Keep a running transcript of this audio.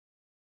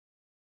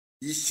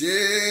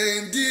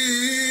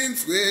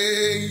Ishendinzwe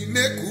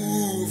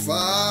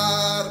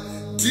nekufar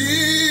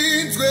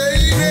dinzwe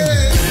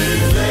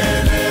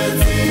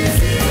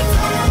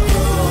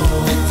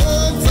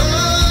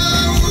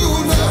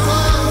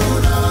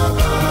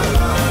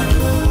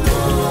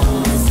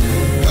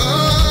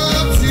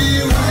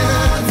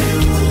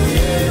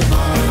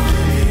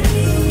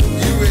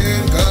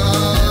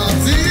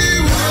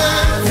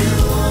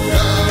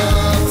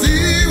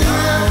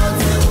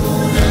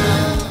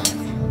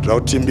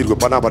Timbirwe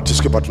pana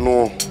batiswe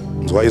patino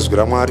nzwa izwi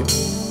ra Mwari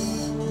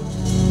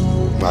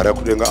Mwari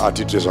akudenga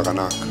atite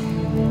zvakanaka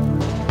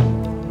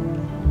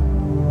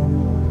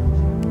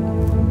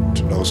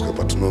tindauswa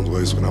patino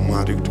nzwa izwi ra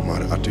Mwari kuti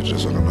Mwari atite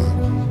zvakanaka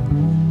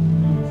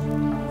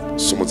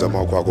simudza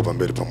maoko ako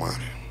pamberi pa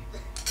Mwari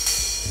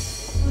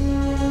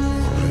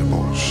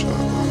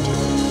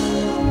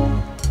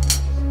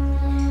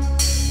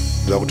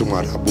ndoda kuti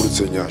Mwari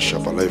aburutse nyasha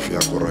pa life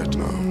yako right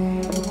now.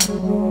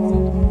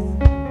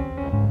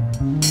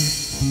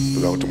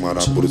 Without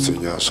Mara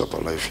Burutsinya Shapa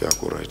life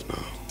yako right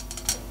now.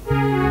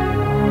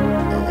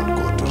 I want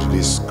God to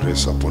release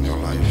grace upon your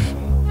life.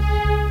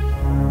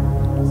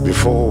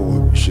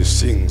 Before she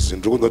sings, we're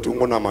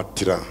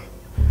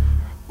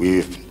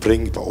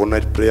praying for all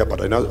night prayer,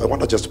 but I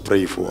want to just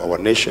pray for our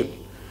nation.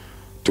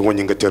 Before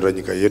we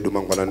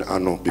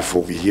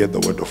hear the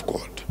word of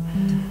God.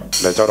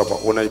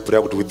 All night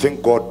prayer, but we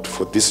thank God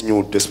for this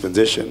new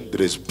dispensation.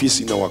 There is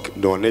peace in our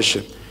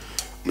nation.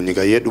 There is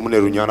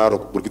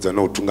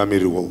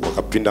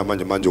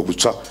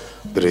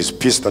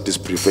peace that is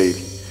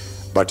prevailing,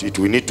 but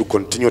we need to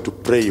continue to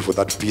pray for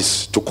that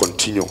peace to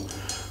continue.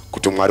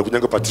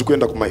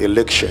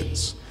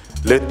 Elections,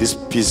 let this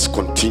peace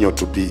continue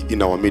to be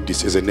in our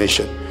midst as a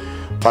nation.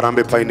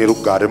 Wherever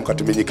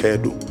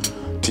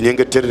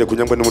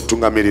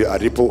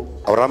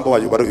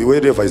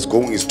is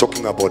going is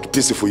talking about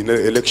peaceful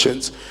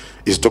elections,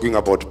 is talking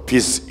about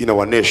peace in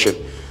our nation.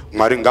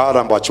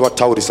 Maringara mbachiwa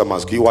taurisa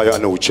mazwi iwayo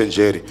ane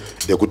uchenjeri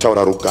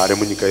yekutaura rugare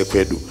munyika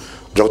yekwedu.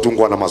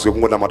 Ndakutungwa na mazwi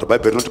kungona mata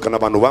Bible noti kana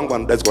vanhu vangu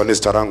vanodaidzwa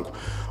nezita rangu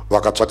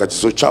vakatsvaka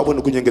chiso chavo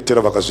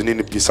nekunyengetera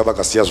vakazvininipisa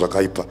vakasiya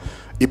zvakaipa,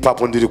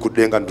 ipapo ndiri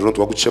kudenga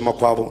ndinonzwa kuchema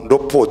kwavo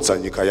ndopodza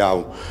nyika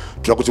yavo.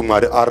 Tinoda kuti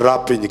Mwari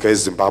arape nyika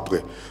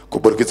yeZimbabwe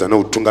kuburikidza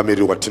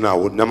neutungamiriri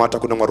watinawo. Namata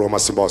kuna Mwari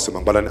wamasimba ose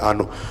mangwanani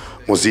ano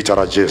muzita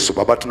raJesu.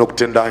 Baba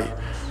tinokutendai,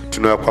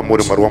 tinouya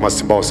kwamuri Mwari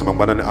wamasimba ose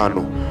mangwanani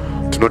ano.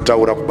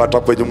 Tinotaura kubata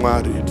kwenyu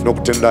Mwari,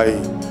 tinokutendai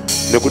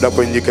nekuda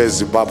kwenyika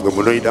yeZimbabwe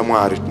munoida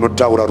Mwari.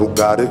 Tinotaura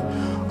rugare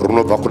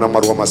runobva kuna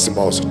Mwari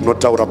wamasimba ose.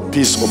 Tinotaura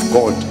peace of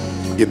God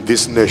in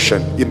this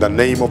nation, in the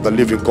name of the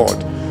living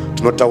God.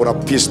 Tinotaura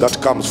peace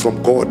that comes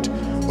from God.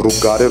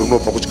 Rugare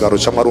runobva kuchigaro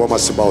chaMwari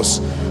wamasimba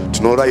ose.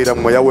 Tinorayira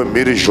mweya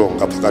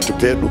wemhirizhonga pakati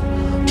pedu.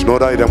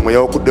 Tinorayira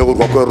mweya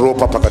wekudeurwa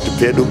kweropa pakati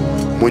pedu.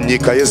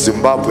 Munyika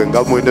yeZimbabwe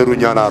ngamuine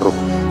runyararo.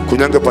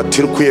 Kunyange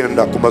patiri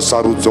kuenda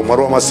kumasarudzo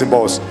Mwari wamasimba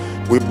ose.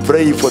 We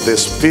pray for the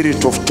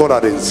spirit of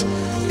tolerance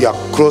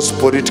across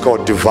political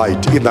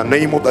divide. In the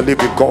name of the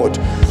living God,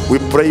 we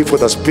pray for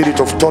the spirit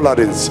of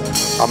tolerance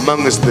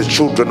amongst the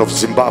children of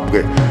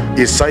Zimbabwe.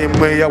 Isai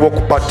mweya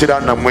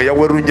wokubatirana, mweya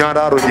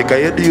werunyararo, nyika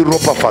yedu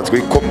iropafadzwe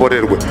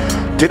ikomborerwe.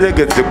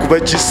 Tiregedze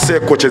kuve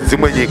chiseko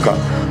chedzimwe nyika,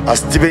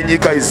 asi tive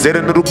nyika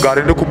izere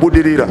nerugare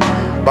nekubudirira.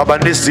 Baba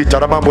nezita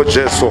ramambo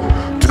Jesu,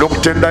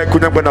 tinokutendai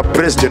kunyangwe na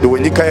president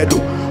wenyika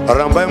yedu.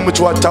 Rambai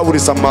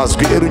muchiwataurisa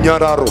mazwi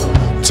erunyararo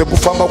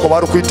sekufamba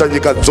kwavari kuita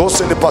nyika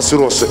dzose nepasi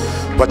rose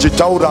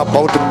vachitaura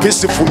about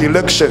peaceful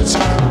elections.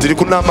 Tiri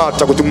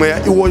kunamata kuti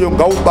mweya iwoyo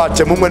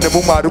ngaubate mumwe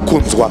nemumwe ari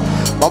kunzwa.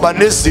 Baba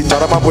nezita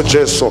ramambo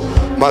Jesu,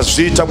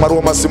 mazvita Mwari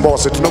wamasimba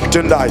ose,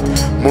 tinokutendai.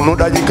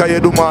 Munoda nyika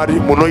yedu Mwari,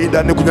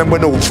 munoida nekunyangwe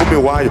neupfumi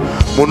hwayo,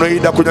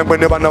 munoida kunyangwe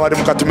nevana vari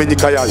mukati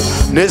menyika yayo.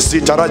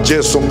 Nezita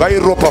raJesu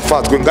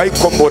ngairopafadzwe,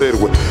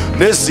 ngaikomborerwe.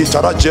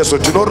 Nezita raJesu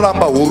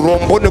tinoramba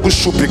urombo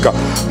nekushupika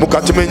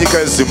mukati menyika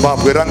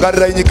yeZimbabwe.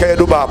 Rangarirai nyika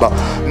yedu Baba,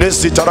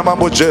 nezita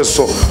ramambo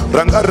Jesu.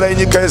 Rangarirai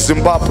nyika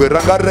yeZimbabwe,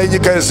 rangarirai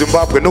nyika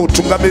yeZimbabwe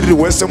neutungamiriri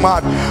hwese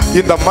Mwari,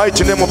 in the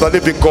mighty name of the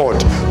living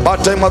God.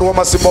 Batai Mwari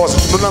wamasimba ose,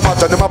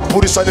 tinonamata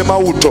nemapurisa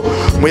nemauto,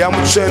 mweya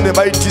mutsvene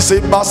vaitise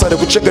basa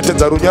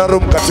rekuchengetedza runyararo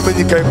mukati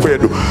menyika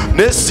yekwedu.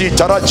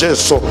 Nezita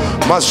raJesu,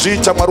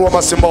 mazvita Mwari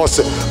wamasimba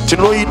ose,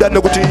 tinoida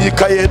nekuti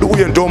nyika yedu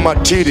uye ndo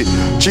matiri.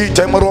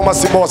 Chiitai Mwari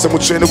wamasimba ose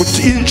mutsvene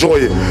kuti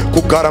enjoy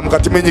kugara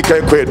mukati menyika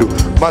yekwedu.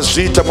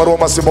 Mazvita Mwari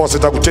wamasimba ose,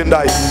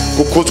 takutendai,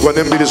 kukudzwa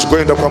nembiri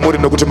zvikuenda kwamuri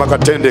nekuti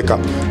makatendeka.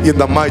 In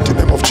the mighty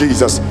name of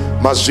Jesus,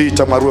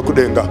 mazvita Mwari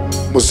wekudenga,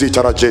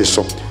 muzita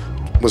raJesu,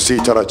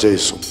 muzita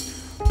raJesu.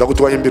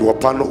 Ndakuti waimbirwa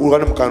pano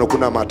uvane mukana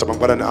kunamata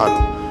mangwanani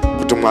ano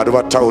kuti Mwari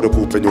vataure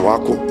kuupenyu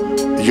hwako.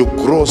 You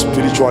grow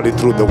spiritually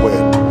through the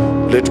word.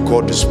 Let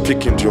God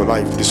speak into your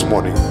life this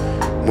morning.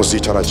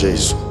 Muzita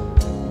raJesu.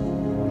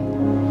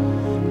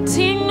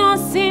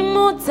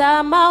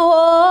 Tinosimudza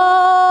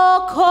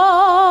maoko,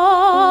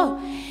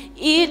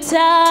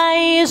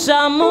 itai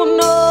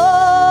zvamunoda,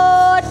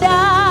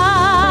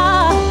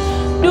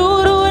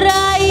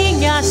 dururai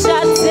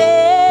nyasha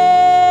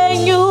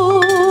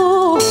dzenyu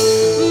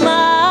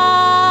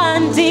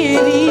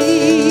mandiri.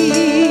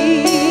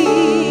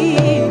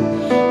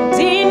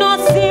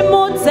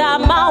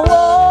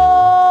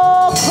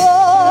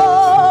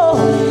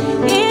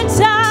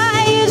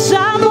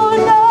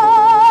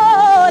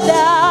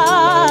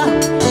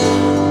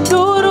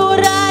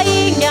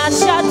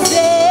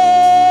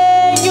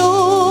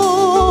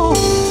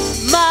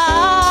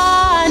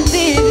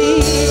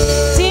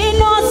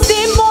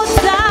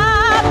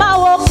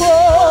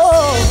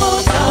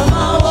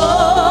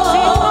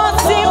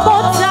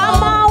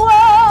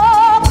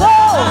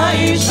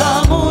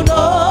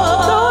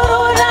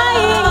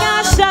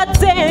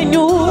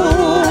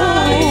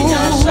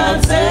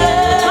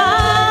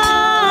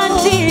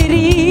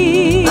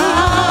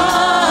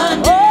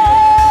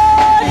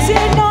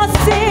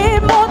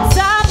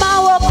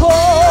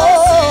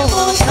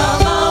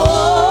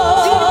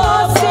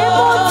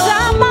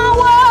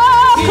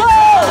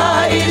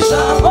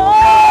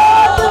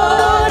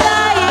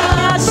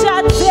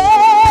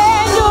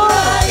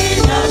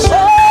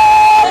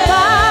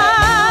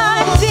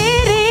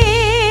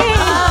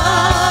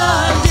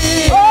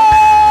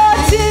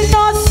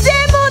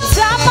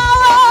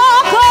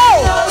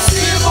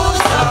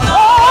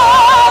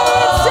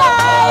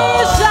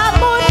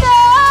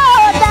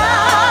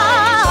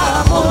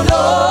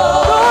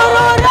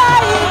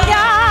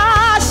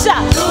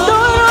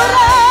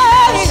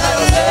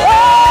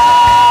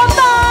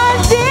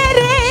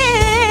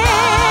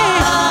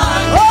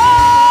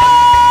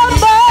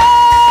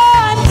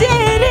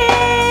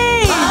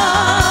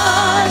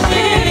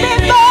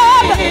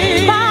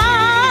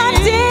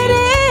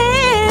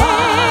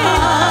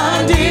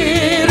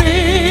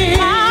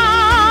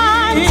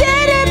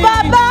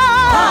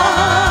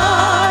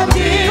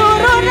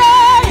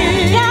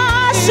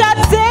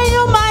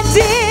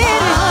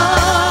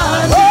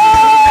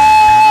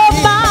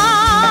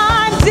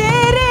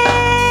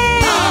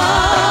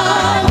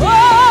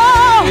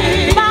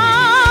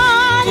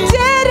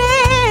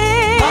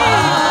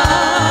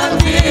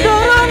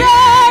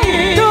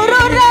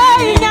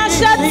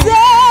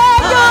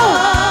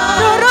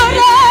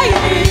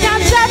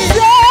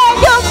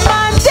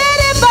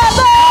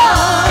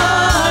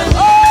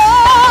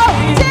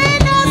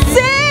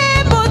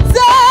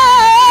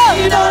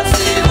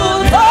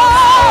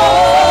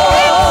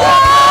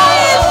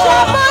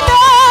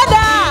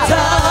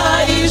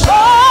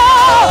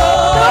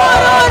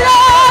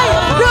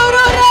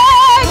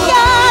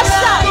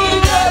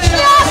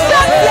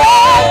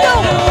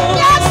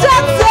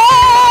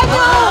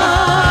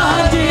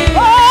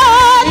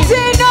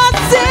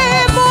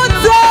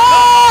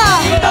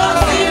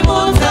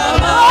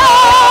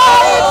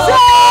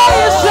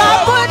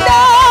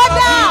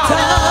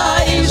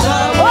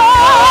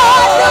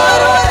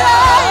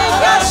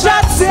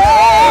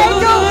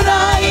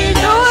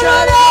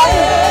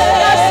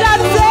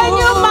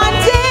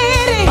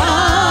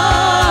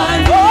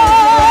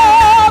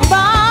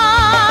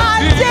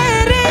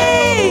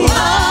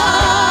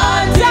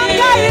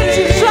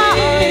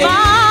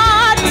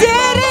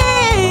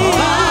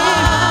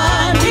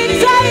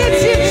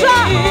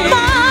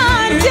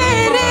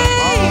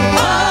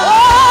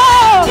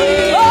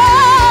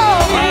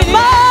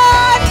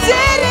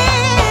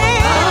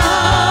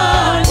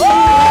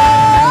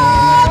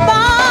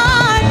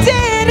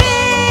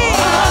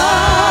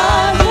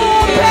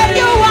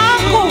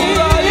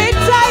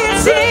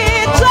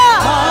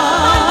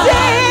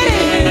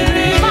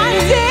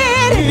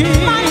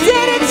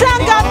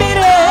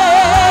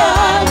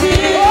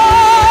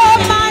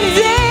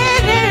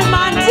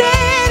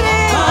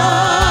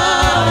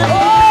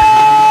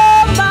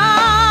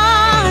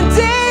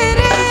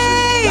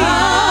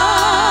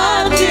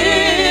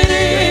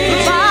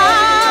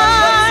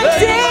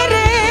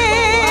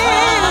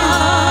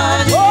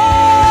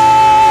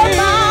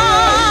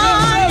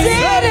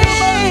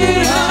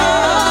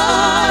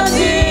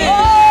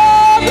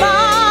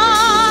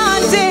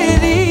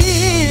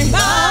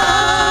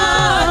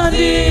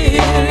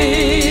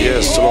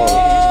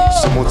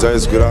 Simudza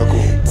izwi rako.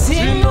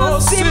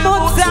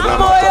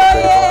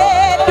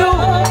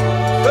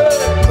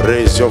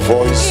 Raise your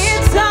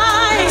voice.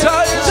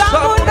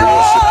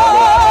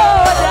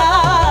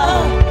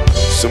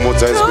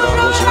 Simudza izwi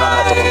rako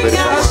chinamata pamberi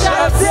paMwari.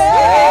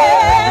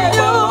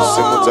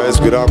 Simudza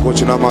izwi rako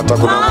chinamata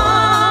kuna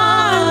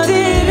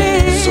Mwari.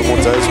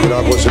 Simudza izwi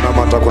rako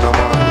chinamata kuna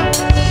Mwari.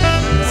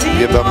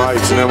 In the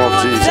mighty name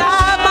of Jesus.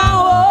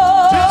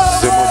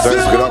 Simudza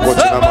izwi rako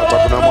chinamata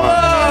kuna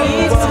Mwari.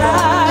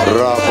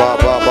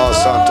 Rababa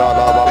Santa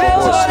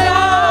Rababos.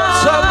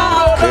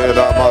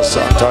 Kera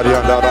Masanta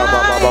Rianda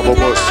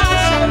Rababos.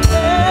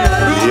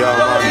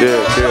 Yamande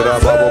Kera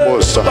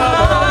Babos.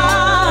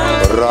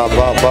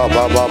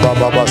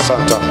 Rababa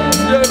Santa.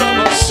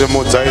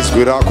 Simudza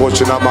izwi rako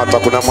chinamata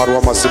kuna Mwari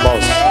wa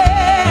Masimbaos.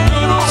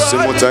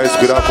 Simudza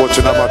izwi rako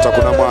chinamata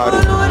kuna Mwari.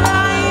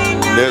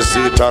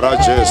 Nezita ra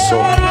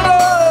Jesu.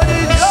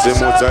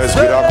 Simudza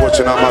izwi rako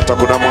chinamata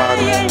kuna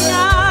Mwari.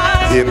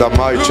 In the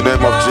mighty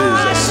name of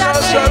Jesus.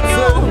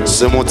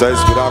 Simudza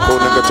izwi rako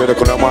unengetere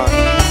kuna Mwari.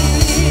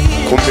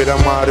 Kumbira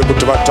Mwari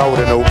kuti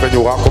vataure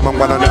neupenyu hwako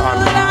mangwanani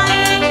ano.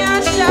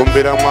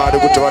 Kumbira Mwari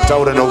kuti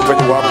vataure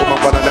neupenyu hwako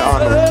mangwanani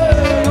ano.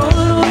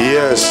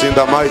 Yes, in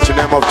the mighty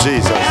name of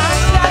Jesus.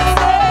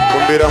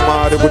 Kumbira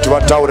Mwari kuti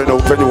vataure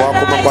neupenyu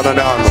hwako mangwanani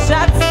ano.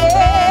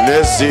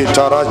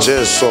 Nezita ra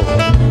Jesu.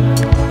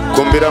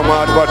 Kumbira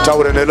Mwari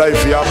vataure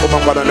nelife yako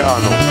mangwanani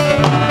ano.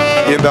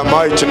 In the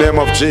mighty name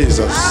of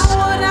Jesus.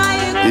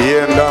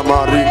 Yenda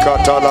marika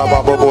tala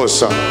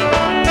babobosa.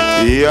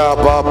 Ya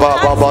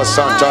baba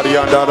Santa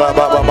Rianda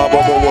baba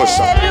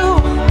babobosa.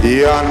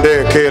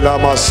 Yande kela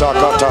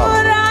masakata.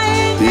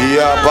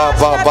 Ya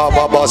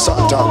baba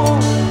Santa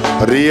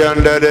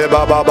Rianda de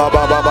baba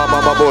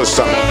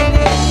babosa.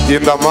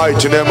 In the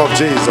mighty name of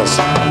Jesus.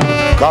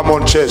 Come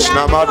on church,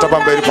 namata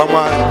pamberi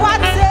paMwari.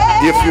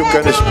 If you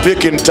can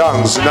speak in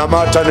tongues,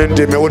 namata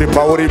nendime uri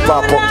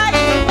papo.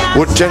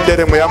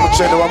 Utendere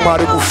muyamuchene wa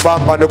Mwari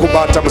kufamba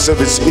nekubata mu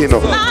service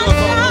ino.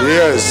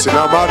 Yes,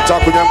 namata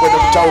kunyangwe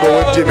nemutauro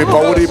wendimi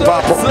pauri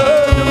papo.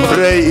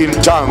 Pray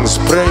in tongues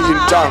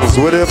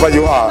wherever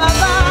you are.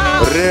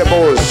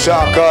 Rebo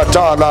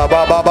shakatala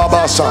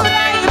bababasa.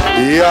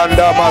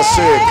 Yanda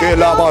maseke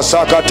la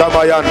masaka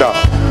tamayanda.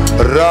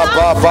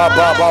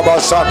 Rababa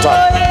sata.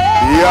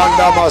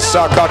 Yanda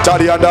masaka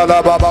tarianda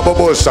la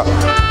bababosa.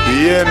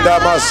 Yenda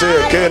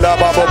maseke la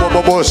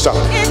bababosa.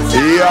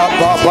 Ya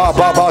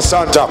baba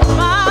santa.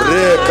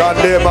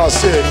 Rekande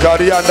maseka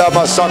rianda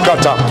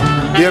masakata.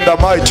 In the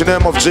mighty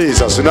name of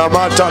Jesus.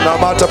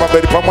 Namata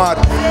pamberi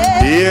paMwari.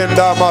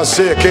 Yenda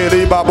maseke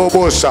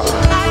ribabobosa.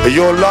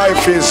 Your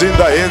life is in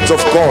the hands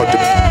of God.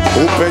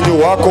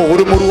 Upenyu wako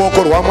uri mu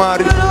ruoko rwa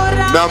Mwari.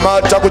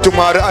 Namata kuti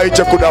Mwari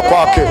aiche kuda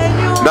kwake.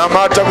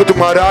 Namata kuti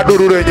Mwari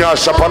adurure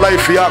nyasha pa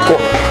life yako.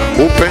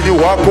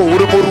 Upenyu wako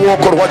uri mu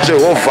ruoko rwa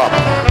Jehova.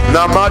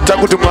 Namata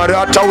kuti Mwari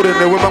ataure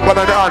newe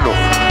mangwanani ano.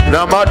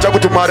 Namata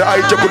kuti Mwari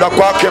aiche kuda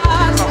kwake.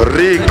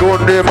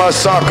 Rikonde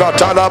masaka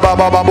tala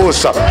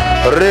babosa.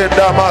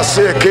 Renda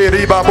maseke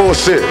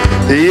ribabose.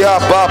 Ya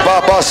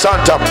baba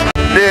Santa.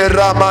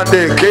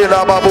 Neramande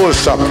kela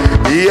babosa.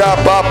 Ya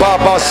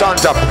baba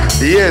Santa.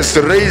 Yes,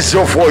 raise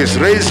your voice.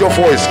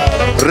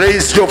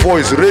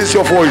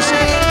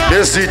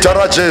 Nezita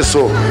ra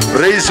Jesu.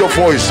 Raise your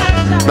voice.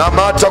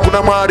 Namata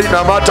kuna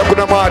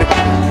Mwari.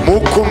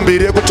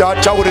 Mukumbire kuti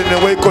ataure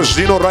newe iko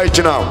zvino right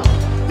now.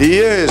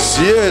 Yes.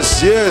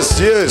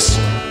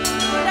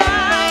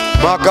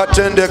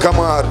 Makatendeka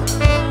Mwari.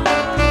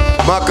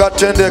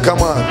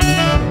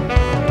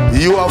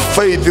 You are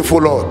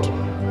faithful, Lord.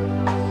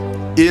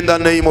 In the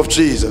name of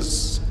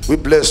Jesus, we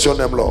bless your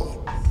name, Lord.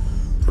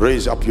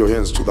 Raise up your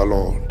hands to the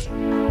Lord.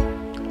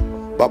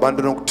 Baba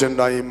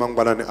ndinokutendai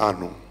mangwanani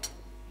ano.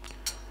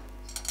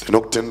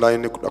 Ndinokutendai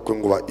nekuda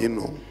kwenguva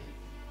ino.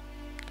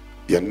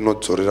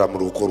 Yandinodzorera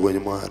muruoko rwenyu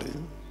Mwari.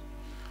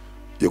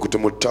 Yekuti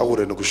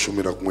mutaure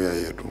nekushumira kumweya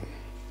yedu.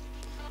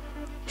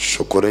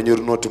 Shoko renyu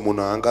rinoti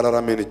munhu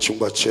haangararame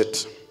nechingwa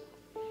chete,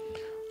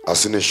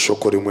 asi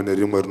neshoko rimwe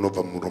nerimwe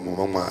rinobva mumuromo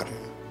maMwari.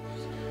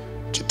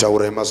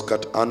 Titaurai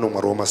masikati ano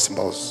Mwari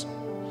waMasimbaos.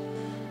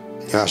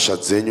 Nyasha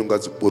dzenyu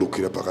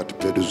ngadziburukire pakati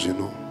pedu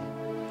zvino.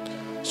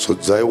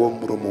 Sodzaiwo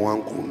muromo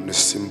wangu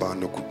nesimba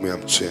nekumweya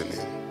mutsvene.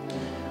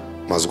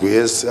 Mazwi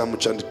ese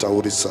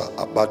amuchanditaurisa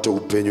abate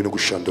upenyu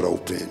nekushandura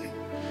upenyu.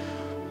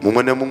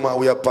 Mumwe nemumwe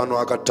auya pano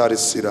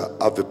akatarisira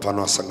abve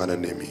pano asangana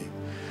nemi.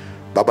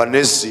 Baba,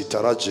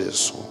 nezita ra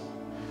Jesu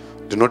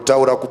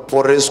ndinotaura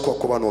kuporeswa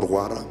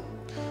kwavanorwara.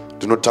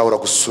 Ndinotaura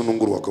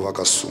kusunungurwa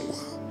kwavakasungwa.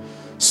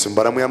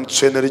 Simba ramweya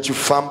mutsvene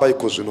richifamba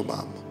iko zvino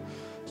Baba.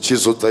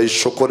 Chizodzai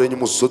shoko renyu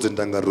muzodze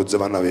ndangariro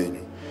dzevana venyu.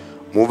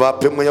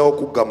 Muvape mweya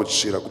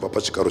wokugamuchira kubva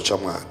pachigaro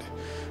chaMwari.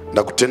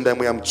 Ndakutendai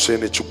mweya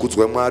mutsvene,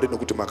 chikudzwai Mwari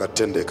nokuti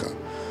makatendeka.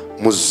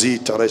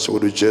 Muzita raIshe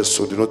wedu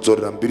Jesu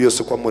ndinodzorera mbiri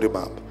yose kwamuri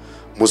Baba.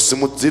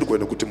 Musimudzirwe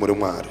nokuti muri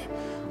Mwari.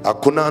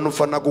 Hakuna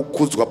anofanira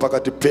kukudzwa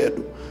pakati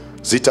pedu.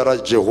 Zita ra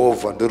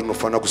Jehovha ndiro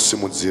rinofanira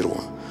kusimudzirwa.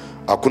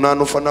 Hakuna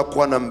anofanira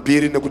kuwana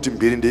mbiri nekuti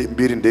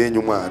mbiri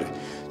ndenyu Mwari.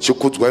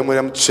 Chikudzwai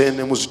mweya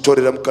mutsvene,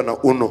 muzvitorera mukana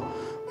uno.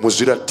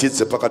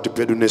 muzviratidze pakati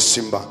pedu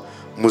nesimba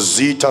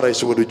muzita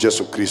raishe wedu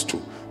Jesu Kristu.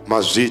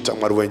 Mazita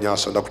Mwari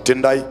wenyasha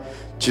ndakutendai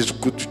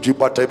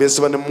tibatai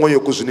vese vane mwoyo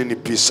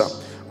wekuzvininipisa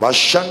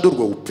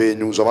vashandurwe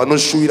upenyu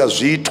zvavanoshuvira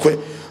zviitwe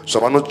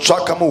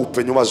zvavanotsvaka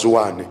muupenyu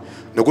vazviwane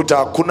nekuti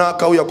hakuna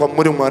akauya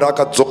kwamuri Mwari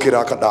akadzokera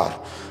akadaro.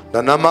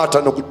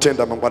 Ndanamata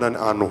nokutenda mangwanani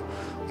ano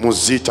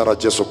muzita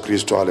raJesu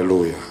Kristu.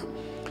 Haleluya.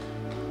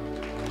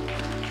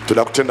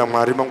 Toda kutenda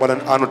Mwari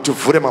mangwanani ano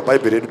tivhure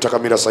mabhaibheri edu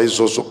takamira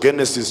saizvozvo.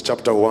 Genesis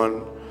chapter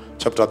 1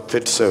 chapter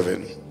 37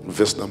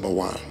 verse number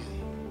 1.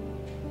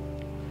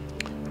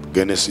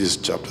 Genesis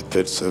chapter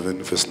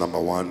 37 verse number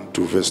 1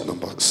 to verse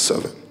number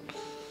 7.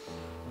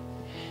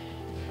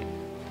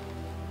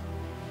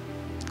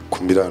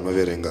 Kumbira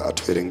anoverenga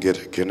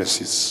ativerengere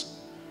Genesis.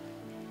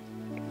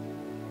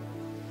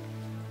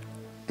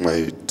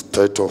 My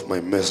title of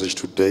my message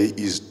today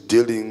is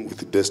Dealing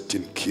with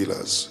Destiny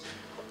Killers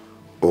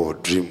or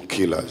Dream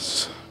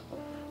Killers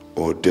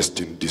or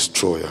Destiny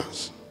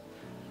Destroyers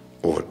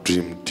or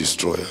Dream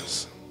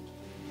Destroyers.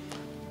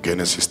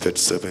 Genesis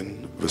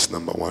 37 verse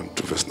number 1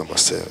 to verse number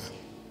 7.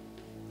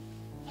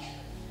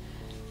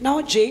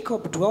 Now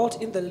Jacob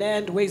dwelt in the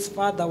land where his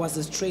father was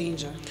a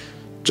stranger.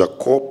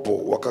 Jacobo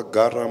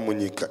wakagara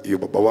munyika iyo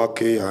baba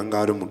wake hanga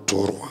ari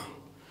mutorwa.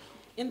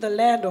 In the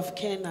land of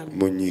Canaan.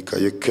 Munyika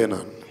ye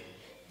Canaan.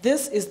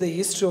 This is the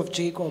history of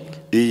Jacob.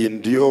 Iyi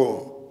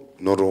ndiyo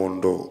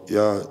norondo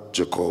ya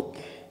Jacob.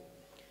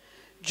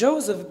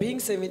 Joseph, being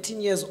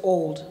 17 years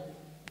old,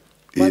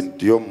 Iyi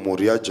ndiyo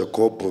mhuri ya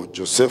Jacobo.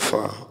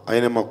 Josefa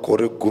aine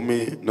makore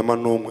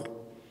 19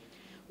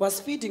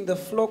 was feeding the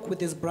flock with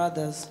his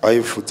brothers.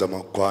 Aifudza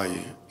makwai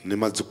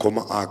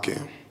nemadzikoma ake.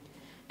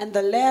 And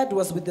the lad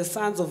was with the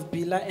sons of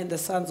Bilhah and the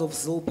sons of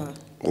Zilpah.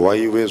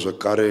 Waive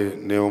zvakare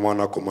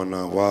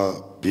nevanakomana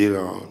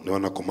vaBhira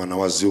nevanakomana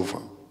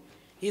vaZilpa,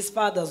 his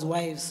father's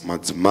wives.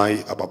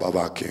 madzimai ababa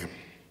vake.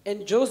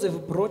 And Joseph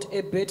brought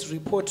a bad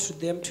report to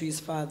them to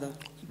his father.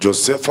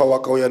 Josefa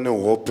wakauya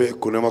nehope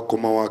kune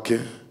vakoma wake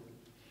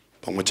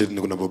pamwe chete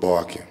nekuna baba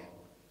wake.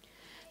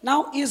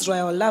 Now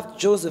Israel loved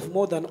Joseph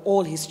more than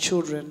all his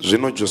children.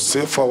 Zvino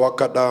Josefa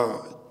wakada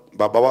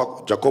baba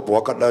wa Jacobo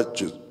wakada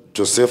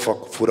Josefa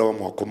kupfuura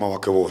vamwe vakoma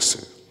vake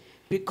vose,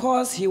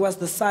 because he was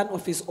the son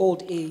of his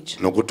old age.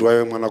 nokuti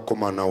waive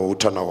mwanakomana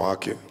weutana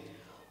hwake.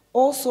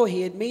 Also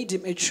he had made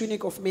him a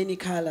tunic of many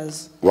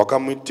colors.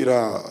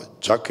 Wakamuitira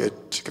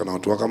jacket kana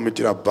kuti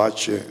wakamuitira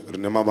bhache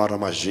rine mavara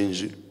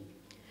mazhinji.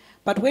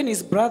 But when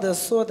his brothers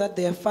saw that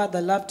their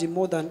father loved him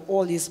more than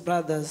all his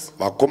brothers,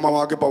 Vakoma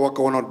vake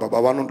pavakaona kuti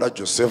baba vanoda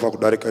Josefa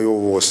kudarika ivo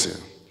vose,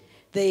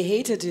 they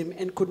hated him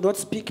and could not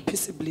speak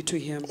peaceably to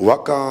him.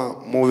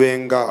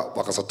 vakamuvenga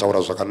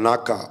vakasataura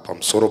zvakanaka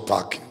pamusoro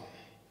pake.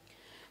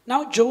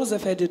 Now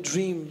Joseph had a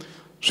dream,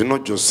 Zvino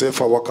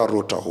Josefa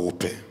wakarota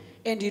hope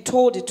and he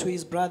told it to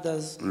his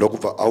brothers,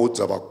 ndokubva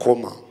audza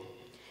vakoma,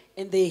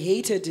 and they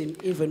hated him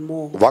even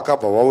more.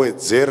 vakabva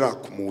vawedzera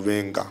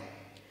kumuvenga.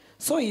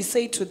 So he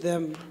said to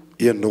them,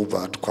 Iye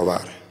ndokubva ati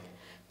kwavari,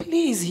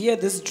 please hear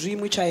this dream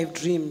which I have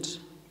dreamed.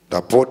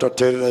 ndapota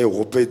teererai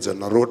hope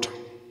dzandarota.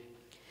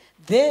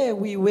 There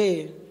we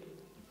were,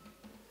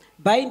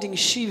 binding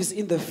sheaves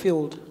in the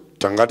field.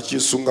 Tanga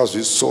tichisunga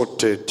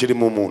zvisote tiri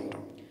mumunda.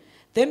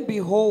 Then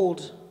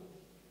behold,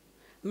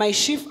 my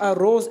sheaf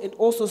arose and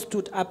also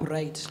stood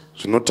upright.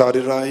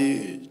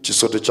 Zvinotarirai,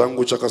 chisote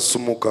changu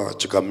chakasumuka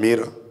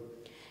chikamira.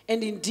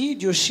 And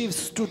indeed your sheaves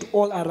stood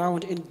all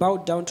around and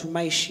bowed down to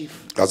my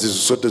sheaf. Asi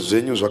zvisote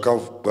zvenyu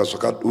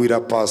zvakadwira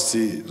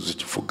pasi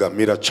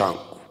zvichipfugamira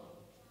changu.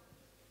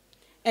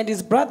 And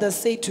his brothers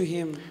said to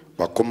him,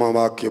 Vakoma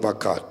vake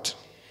vakati,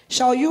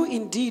 shall you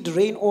indeed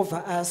reign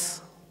over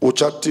us?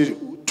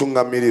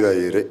 uchatitungamirira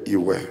here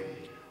iwe?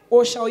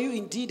 Or shall you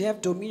indeed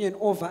have dominion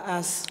over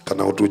us?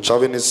 Kana kuti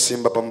uchave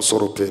nesimba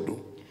pamusoro pedu?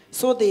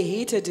 So they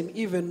hated him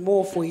even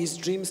more for his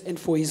dreams and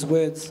for his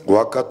words.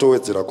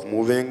 Vakatowedzera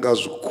kumuvenga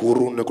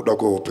zvikuru nekuda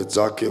kwehope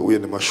dzake uye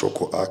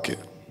nemashoko ake.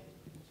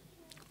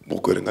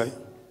 Mukuverengai.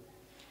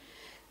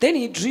 Then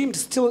he dreamed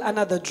still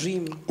another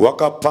dream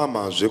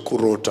Wakapamazve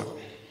kurota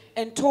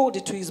and told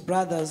it to his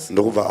brothers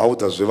ndokubva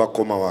audzazve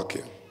vakoma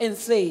vake and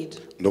said,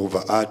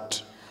 ndokubva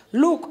ati,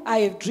 look, I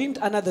have dreamed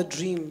another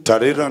dream.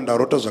 tarira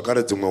ndarota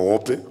zvakare dzimwe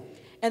hope,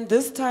 And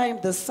this time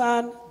the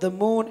sun, the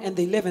moon, and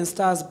the 11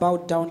 stars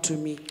bowed down to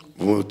me.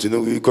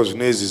 iko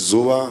zvino izvi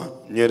zuva,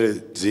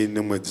 nyeredzi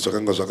nemwedzi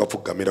zvakanga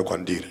zvakapfugamira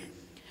kwandiri.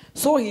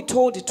 So he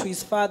told it to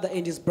his father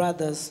and his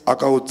brothers.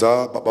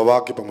 Akaudza baba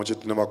vake pamwe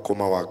chete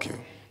nevakoma vake.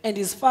 And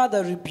his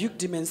father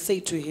rebuked him and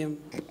said to him,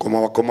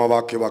 Vakoma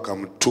vake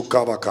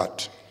vakamutuka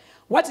vakati,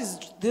 what is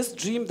this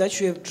dream that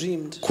you have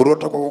dreamed?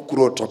 kurota kwako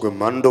kurota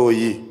kwemhando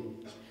iyi.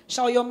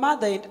 Shall your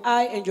mother and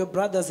I and your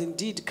brothers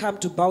indeed come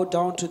to bow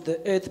down to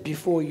the earth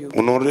before you?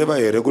 Unoreva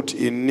here kuti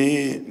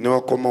ini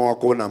nevakoma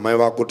vako namai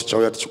vako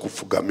tichauya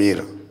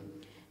tichikupfugamira?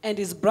 And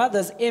his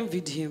brothers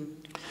envied him.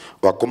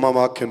 Vakoma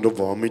vake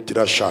ndobva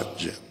vamuitira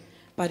shanje.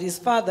 But his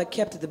father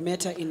kept the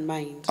matter in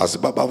mind. Asi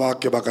baba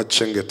vake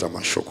vakachengeta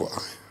mashoko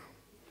aya.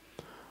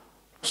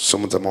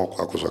 Simudza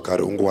maoko ako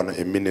zvakare ungowana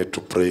a minute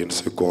to pray and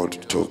say, God,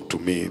 talk to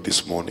me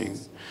this morning.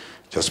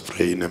 Just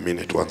pray in a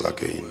minute once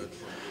again.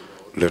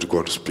 Let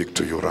God speak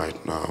to you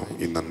right now.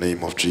 In the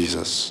name of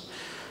Jesus,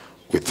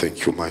 we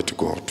thank you, mighty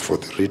God, for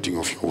the reading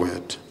of your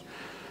word.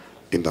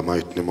 In the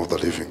mighty name of the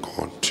living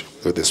God,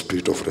 let the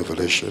spirit of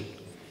revelation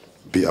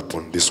be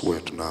upon this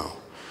word now.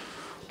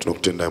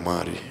 Tunakutenda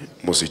Mwari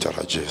muzita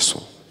la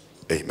Yesu.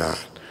 Amen.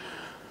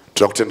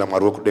 Tunakutenda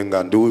Mwari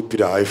wekudenga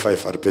ndiwipira high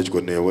five ari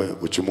pedyo newe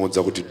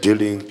uchimodza kuti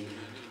dealing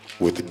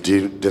with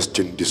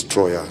destined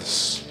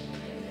destroyers.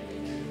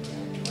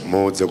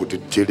 Modza kuti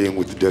dealing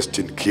with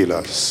destined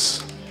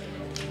killers.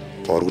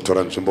 Pauri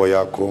kutora nzvimbo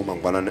yako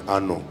mangwanani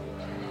ano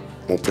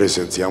mu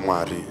presence ya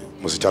Mwari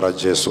muzita la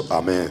Yesu.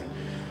 Amen.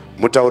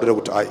 Mutaurire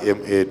kuti I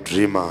am a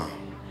dreamer.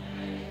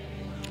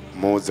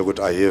 Modza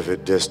kuti I have a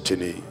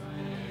destiny.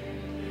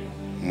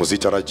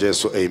 Muzita la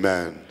Yesu.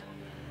 Amen.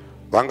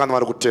 Vangani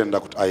vari kutenda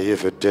kuti I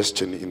have a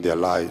destiny in their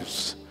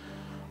lives.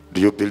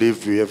 Do you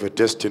believe you have a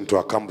destiny to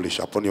accomplish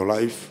upon your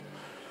life?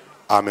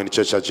 Amen.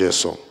 Church ya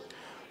Yesu.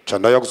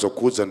 Chandaya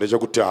kuzokudza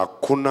ndechekuti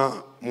hakuna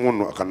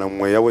munhu kana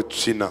mweya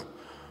wetsvina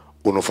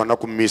unofana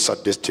kumisa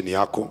destiny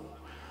yako.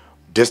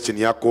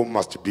 Destiny yako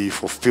must be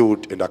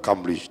fulfilled and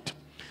accomplished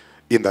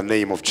in the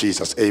name of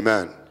Jesus.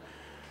 Amen.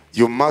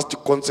 You must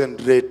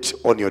concentrate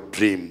on your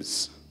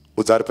dreams.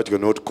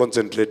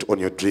 Concentrate on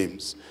your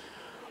dreams.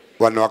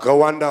 When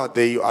wakawanda,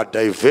 they are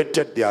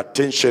diverted their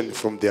attention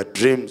from their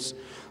dreams.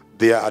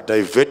 They are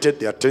diverted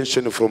their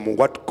attention from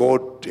what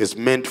God has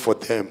meant for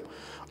them.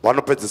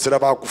 Vanopedzisira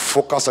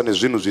vakufocus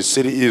nezvinhu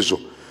zvisiri izvo.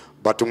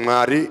 But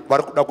Mwari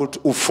vari kuda kuti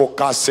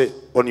ufocuse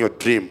on your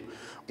dream.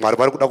 Mwari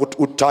vari kuda kuti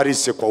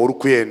utarise kwauri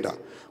kuenda.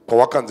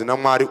 Kwawakanzi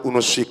naMwari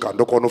unosvika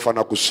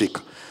ndokwaunofana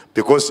kusvika.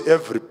 Because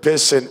every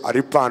person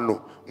ari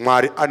pano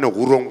Mwari ane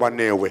urongwa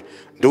newe.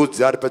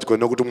 Ndudzi ari pedyo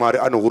nokuti Mwari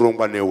ane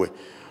urongwa newe.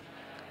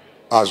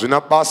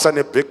 Azvina basa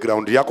ne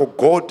background yako.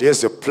 God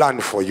has a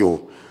plan for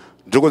you.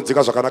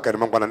 Ndirikunzika zvakanaka ine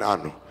mangwanani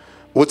ano.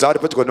 Udzi ari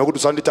pedyo nokuti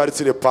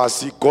usanditarisire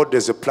pasi. God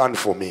has a plan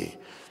for me.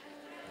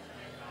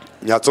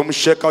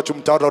 Nyatsomusheka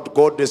uchimutaurira kuti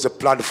God has a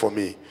plan for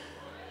me.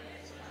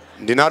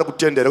 Ndinari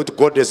kutendera kuti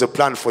God has a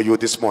plan for you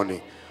this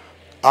morning.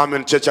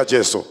 Amen. Church ya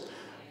Jesu.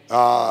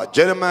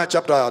 Jeremiah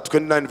chapter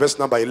 29 verse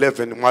number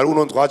 11. Mwari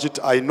unonzwa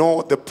achiti, I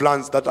know the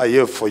plans that I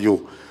have for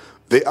you.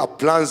 They are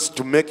plans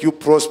to make you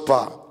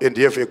prosper and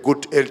have a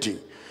good ending.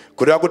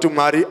 Kureva kuti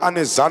Mwari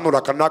ane zano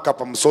rakanaka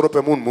pamusoro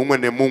pemunhu mumwe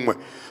nemumwe.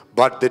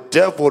 But the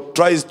devil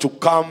tries to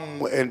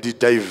come and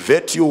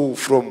divert you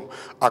from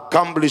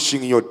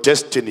accomplishing your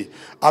destiny.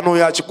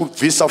 Anouya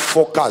achikubvisa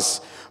focus.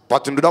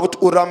 But ndoda kuti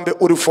urambe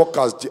uri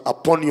focused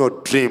upon your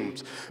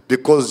dreams,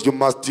 because you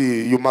must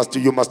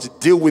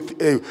deal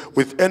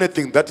with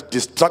anything that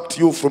distracts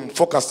you from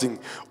focusing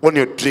on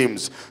your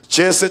dreams.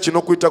 Chese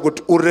chinokuita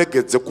kuti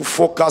uregedze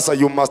kufocusa,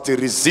 you must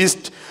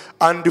resist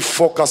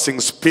unfocusing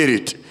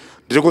spirit.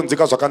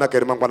 Ndirikunzika zvakanaka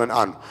iri mangwanani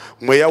ano.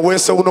 Mweya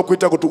wese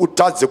unokuita kuti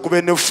utadze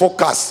kuve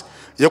nefocus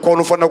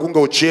yekwaunofana kunge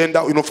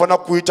uchienda, unofana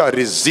kuita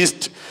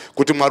resist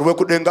kuti Mwari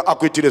wekudenga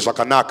akuitire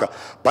zvakanaka.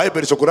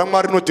 Bible shoko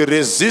raMwari rinoti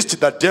resist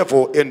the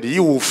devil and he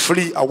will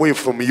flee away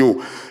from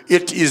you.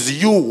 It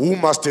is you who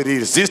must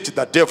resist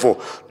the devil.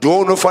 Ndiwe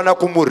unofana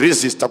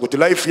kumuresista kuti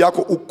life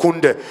yako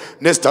ukunde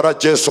nezita ra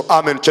Jesu.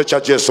 Amen. Church ya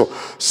Jesu.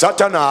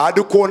 Satana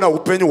haadi kuona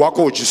upenyu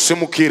hwako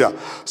uchisimukira.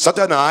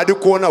 Satana haadi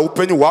kuona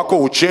upenyu hwako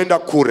uchienda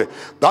kure.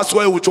 That's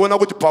why uchiona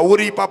kuti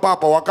pauri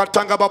ipapa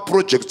wakatanga pa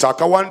projects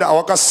akawanda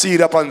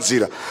awakasira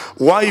panzira.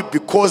 Why?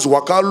 Because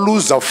waka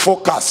lose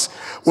focus.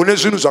 Une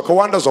zvinhu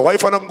zvakawanda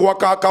zvawaifana kunge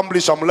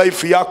wakaakamplisha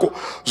mulife yako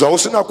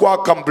zvausina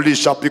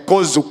kuakamplisha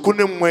because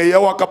kune mweya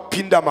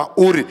wakapinda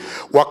mauri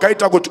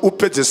wakaita kuti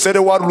upedzesere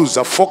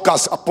waluza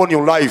focus upon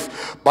your life.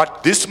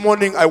 But this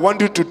morning I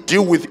want you to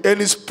deal with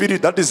any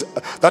spirit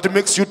that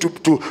makes you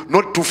to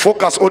not to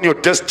focus on your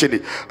destiny.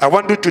 I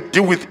want you to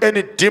deal with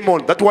any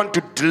demon that want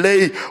to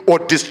delay or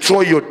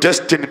destroy your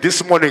destiny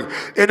this morning.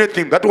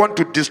 Anything that want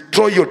to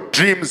destroy your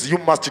dreams, you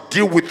must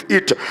deal with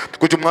it.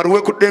 Kuti Mwari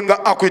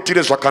wekudenga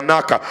akuitire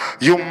zvakanaka.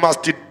 You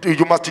must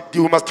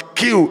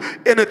kill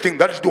anything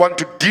that you want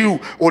to do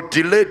or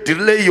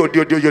delay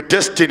your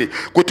destiny.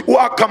 Kuti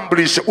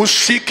uaccomplish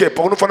usvike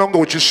paunofana kunge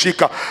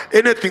uchisvika.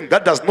 Anything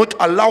that does not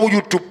allow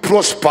you to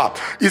prosper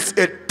is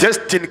a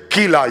destiny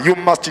killer. You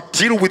must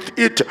deal with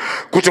it.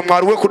 Kuti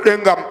Mwari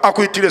wekudenga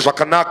akuitire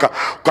zvakanaka.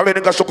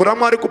 Ukaverenga shoko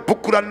raMwari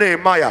kubhuku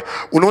raNehemiah,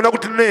 unoona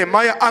kuti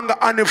Nehemiah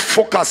anga ane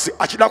focus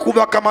achida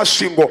kuvaka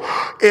masvingo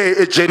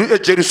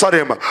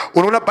eJerusarema.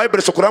 Unoona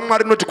Bible shoko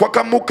raMwari rinoti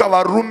kwakamuka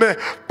varume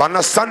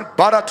vana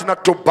Sanbarat na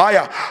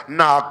Tobiah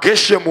na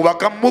Geshemu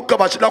vakamuka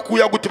vachida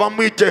kuuya kuti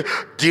vamuite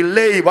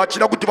delay,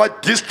 vachida kuti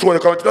vadestroy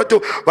kana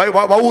kuti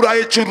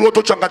vauraye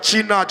chiroto changa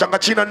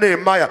china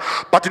Nehemiah.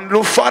 But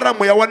ndinofara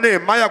mweya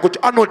waNehemiah kuti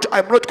anoti,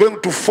 I'm not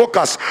going to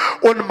focus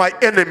on my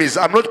enemies.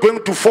 I'm not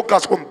going to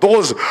focus on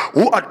those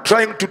who are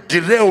trying to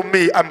derail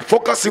me. I'm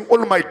focusing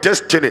on my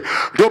destiny.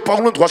 Ndo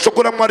paunonzwa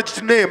shoko raMwari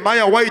chiti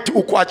Nehemiah waiti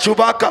uku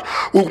achivaka,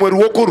 rumwe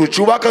ruoko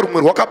ruchivaka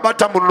rumwe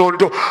rwakabata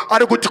munondo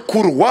ari kuti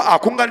kurwa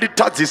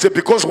hakunganditadzise,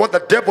 because what the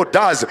devil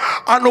does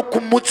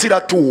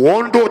anokumutsira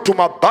tuhondo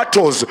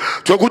tumabattles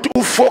twekuti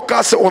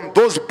ufocus on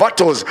those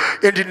battles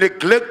and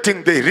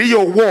neglecting the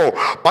real war.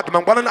 But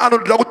mangwanani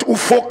anoda kuti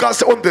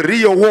ufocus on the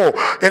real war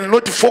and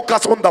not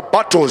focus on the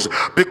battles,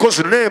 because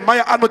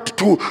Nehemiah anoti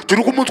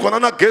tiri kumutswa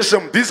nana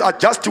Geshem, these are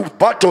just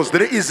battles.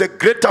 There is a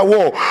greater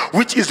war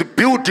which is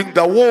building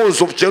the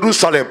walls of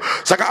Jerusalem.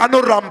 Saka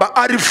anoramba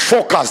ari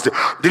focused.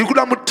 Ndiri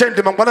kuda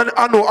mutende mangwanani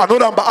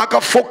anoramba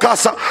aka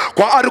focus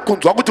kwa ari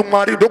kunzwa kuti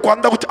Mwari ndo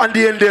kwanda kuti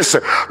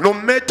andiendese. No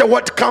matter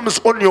what comes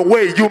on your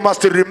way, you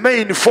must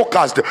remain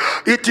focused.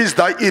 It is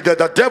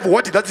the devil,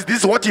 what he does, this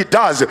is what he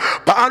does.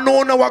 But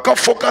anoona waka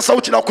focus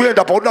uchina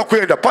kuenda pa una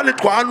kuenda pale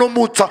kwa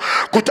anomutsa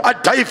kuti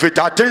divert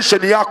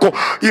attention yako.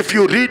 If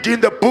you read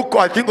in the book,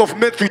 I think of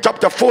Matthew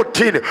chapter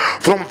 14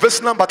 from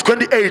verse number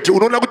 28,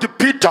 unaona kuti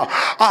Peter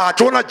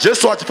achiona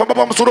Jesu achifamba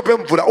pamusoro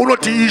pemvura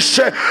unoti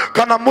ishe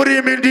kana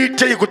murimi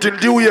ndiitei kuti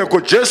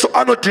ndiuyeko. Jesu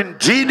anoti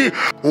ndini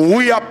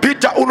uya.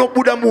 Peter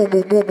unobuda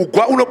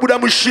mugwa, unobuda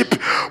mushipi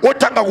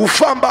otanga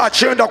kufamba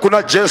achienda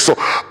kuna Jesu.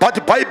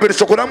 But Bible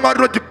soko la Mwari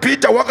noti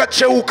Peter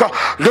wakacheuka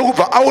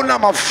ndokubva aona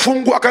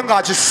mafungu akanga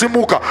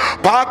achisimuka.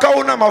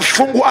 Paakaona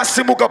mafungu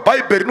asimuka,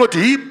 Bible noti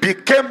he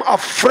became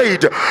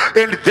afraid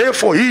and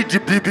therefore he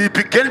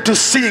began to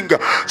sing.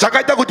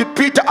 Chakaita kuti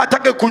Peter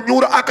atange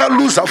kunyura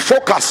akaluza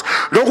focus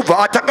ndokubva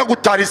atanga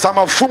kutarisa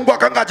mafungu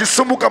akanga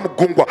achisimuka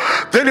mugungwa.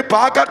 Then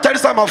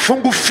paakatarisa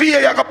mafungu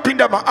fear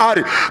yakapinda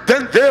maari.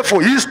 Then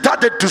therefore he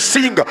started to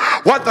sing.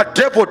 What the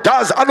devil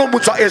does,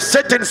 anomutsa a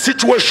certain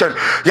situation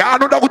ya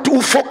anoda kuti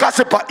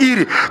ufocus pa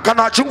iri.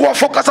 Kana achingu wa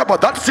focus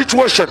about that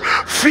situation,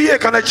 fear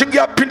kana chingi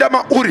yapinda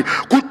mauri,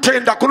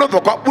 kutenda kunova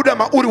kwa buda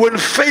mauri. When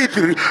faith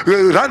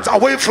runs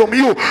away from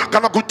you,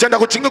 kana kutenda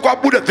kuchingi kwa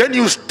buda, then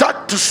you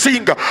start to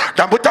sing.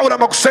 Ndambutaura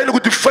makuseni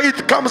kuti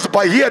faith comes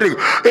by hearing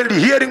and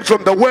hearing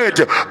from the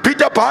word.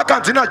 Peter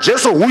paakanzina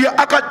Jesu huya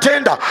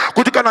akatenda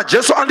kuti kana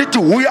Jesu anditi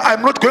huya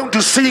I'm not going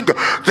to sing,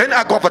 then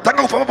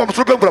akavatanga kufamba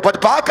pamusoro pemvura.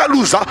 But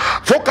paakaluza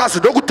focus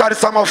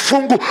ndokutarisa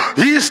mafungu,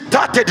 he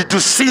started to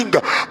sing.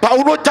 Pa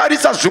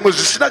unotarisa zvimwe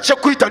zvisina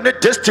chekuita ne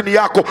destiny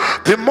yako,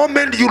 the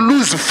moment you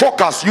lose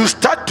focus you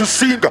start to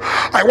sing.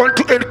 I want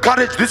to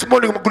encourage this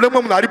morning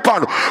kulemwe munari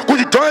pano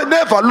kuti don't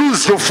never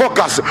lose your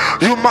focus.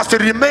 You must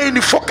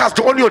remain focused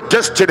on your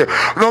destiny.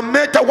 No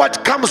matter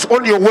what comes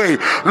on your way,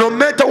 no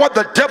matter what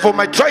the devil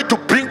might try to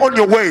bring on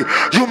your way,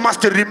 you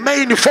must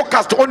remain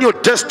focused on your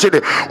destiny.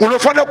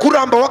 Unofana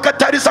kuramba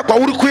wakatarisa kwa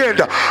uri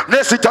kuenda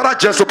nezita ra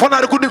Jesu. Pona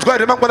ari kudinzwa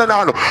remangwana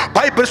nano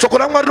Bible soko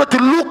la Mwari noti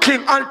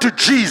looking unto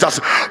Jesus,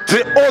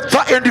 the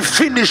author and the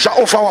finisher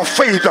of our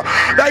faith.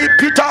 Dai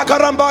Peter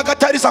akaramba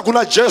akatarisa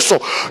kuna Jesu.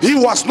 He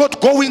was not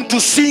going to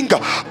sing,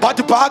 but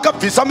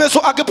paakabvisa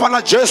meso ake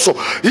pana Jesu,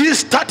 he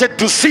started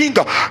to sing.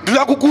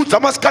 Ndakukudza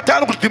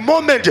masikatano kuti the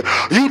moment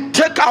you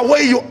take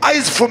away your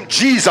eyes from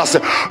Jesus,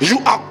 you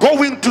are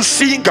going to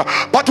sing.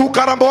 But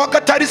ukaramba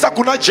wakatarisa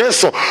kuna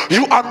Jesu,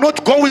 you are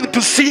not going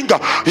to sing.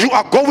 You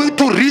are going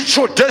to reach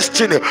your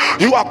destiny.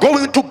 You are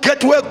going to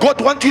get where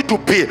God wants you to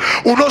be.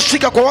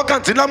 Unosvika kwa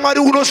wakanzina Mwari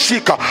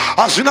unosvika.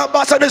 Hazvina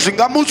basa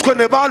nezvingamutswe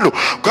nevanhu.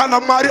 Kana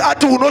Mwari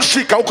ati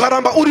unosvika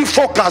ukaramba uri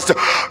focused,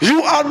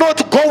 you are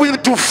not going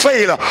to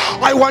fail.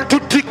 I want to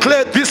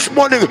declare this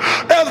morning,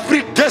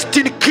 every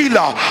destiny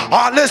killer,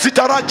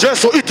 nezita ra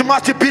Jesu, it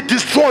must be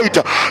destroyed.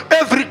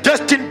 Every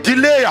destiny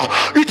delayer,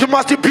 it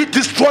must be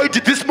destroyed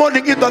this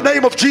morning in the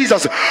name of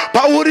Jesus.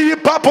 Pauri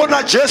papo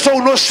na Jesu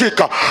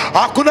unosvika.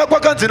 Hakuna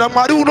kwakanzina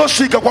Mwari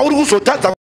unosvika kwa uri kuzotadza